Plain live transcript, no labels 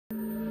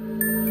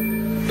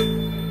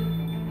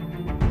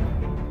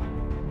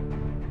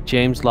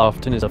James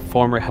Lofton is a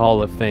former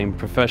Hall of Fame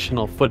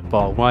professional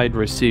football wide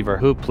receiver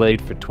who played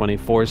for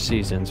 24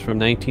 seasons from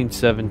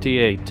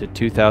 1978 to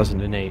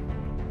 2008.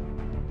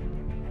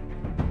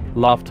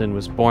 Lofton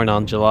was born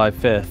on July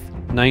 5,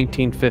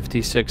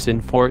 1956 in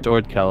Fort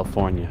Ord,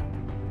 California.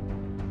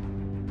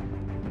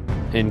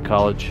 In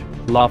college,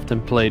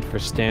 Lofton played for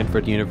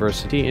Stanford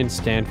University in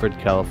Stanford,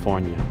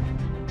 California.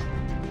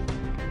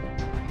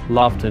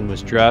 Lofton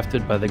was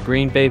drafted by the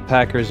Green Bay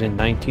Packers in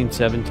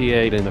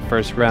 1978 in the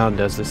first round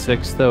as the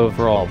 6th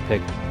overall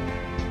pick.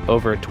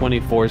 Over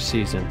 24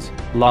 seasons,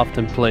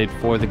 Lofton played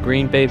for the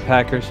Green Bay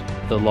Packers,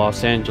 the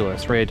Los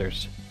Angeles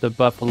Raiders, the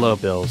Buffalo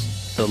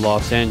Bills, the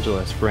Los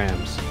Angeles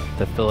Rams,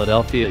 the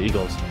Philadelphia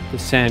Eagles, the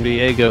San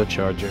Diego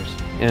Chargers,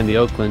 and the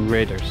Oakland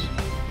Raiders.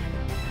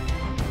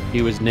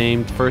 He was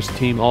named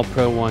first-team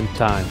All-Pro 1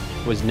 time,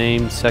 was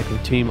named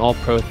second-team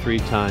All-Pro 3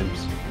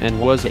 times,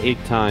 and was an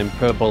 8-time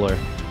Pro Bowler.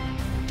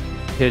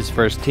 His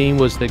first team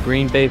was the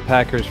Green Bay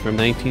Packers from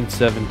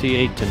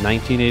 1978 to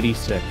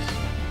 1986.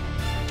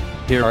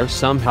 Here are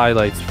some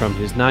highlights from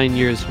his 9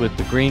 years with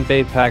the Green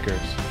Bay Packers.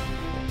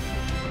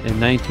 In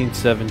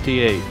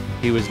 1978,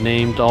 he was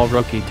named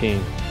All-Rookie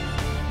Team.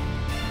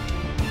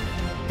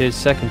 His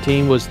second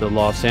team was the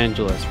Los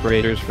Angeles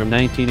Raiders from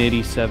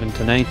 1987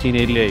 to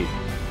 1988.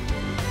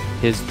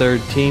 His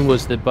third team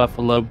was the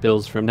Buffalo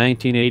Bills from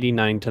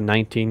 1989 to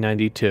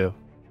 1992.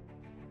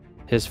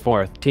 His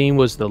fourth team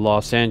was the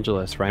Los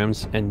Angeles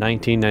Rams in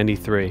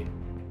 1993.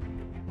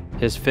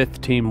 His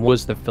fifth team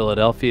was the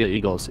Philadelphia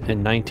Eagles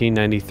in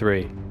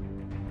 1993.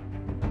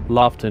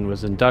 Lofton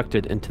was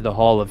inducted into the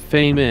Hall of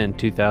Fame in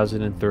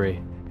 2003.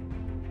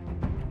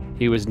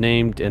 He was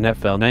named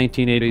NFL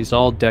 1980's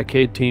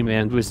All-Decade Team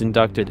and was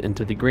inducted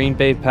into the Green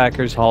Bay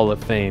Packers Hall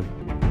of Fame.